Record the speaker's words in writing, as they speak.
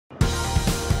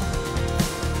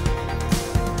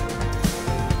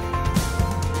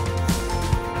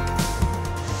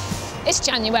It's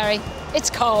January, it's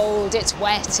cold, it's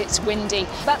wet, it's windy,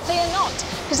 but fear not,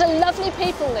 because the lovely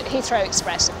people at Heathrow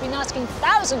Express have been asking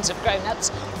thousands of grown-ups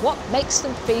what makes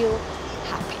them feel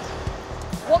happy.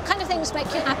 What kind of things make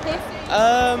you happy?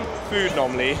 Food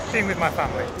normally. Being with my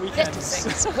family.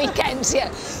 Weekends. Weekends,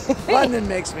 yeah. London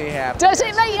makes me happy. Does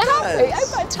it make you happy? Oh,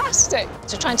 fantastic.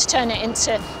 So trying to turn it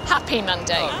into Happy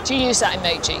Monday. Do you use that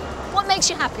emoji? What makes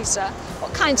you happy, sir?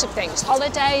 What kinds of things?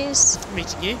 Holidays?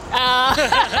 Meeting you.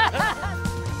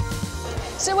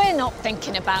 So we're not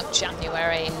thinking about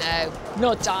January, no,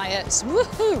 nor diets,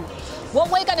 woohoo! What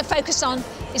we're going to focus on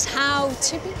is how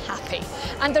to be happy.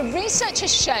 And the research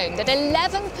has shown that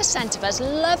 11% of us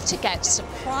love to get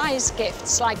surprise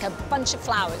gifts like a bunch of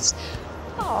flowers.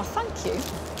 Oh, thank you.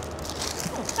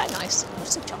 Oh, very nice.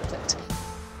 Some chocolate.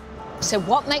 So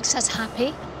what makes us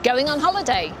happy? Going on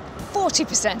holiday,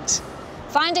 40%.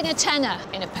 Finding a tenner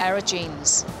in a pair of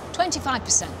jeans,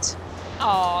 25%.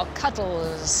 Oh,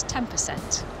 cuddles,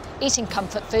 10%. Eating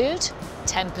comfort food,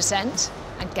 10%.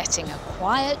 And getting a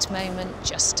quiet moment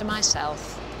just to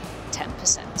myself,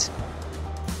 10%.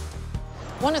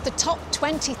 One of the top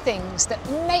 20 things that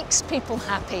makes people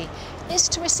happy is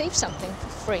to receive something for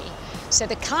free. So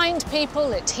the kind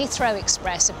people at Heathrow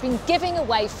Express have been giving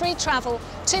away free travel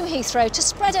to Heathrow to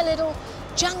spread a little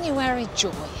January joy.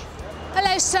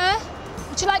 Hello, sir.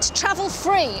 Would you like to travel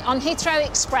free on Heathrow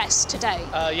Express today?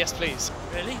 Yes, please.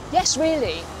 Really? Yes,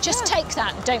 really. Just take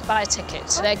that and don't buy a ticket.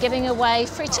 So they're giving away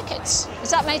free tickets.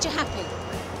 Has that made you happy?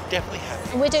 Definitely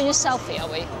happy. And we're doing a selfie,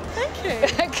 are we? Thank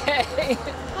you. Okay.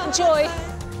 Enjoy.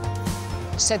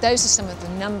 So those are some of the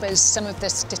numbers, some of the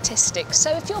statistics.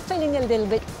 So if you're feeling a little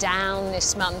bit down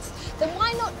this month, then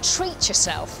why not treat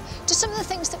yourself to some of the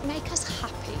things that make us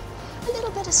happy? A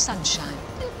little bit of sunshine,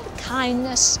 a little bit of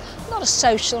kindness, a lot of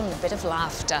social and a bit of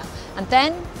laughter. And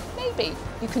then maybe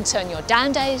you can turn your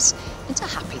down days into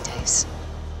happy days.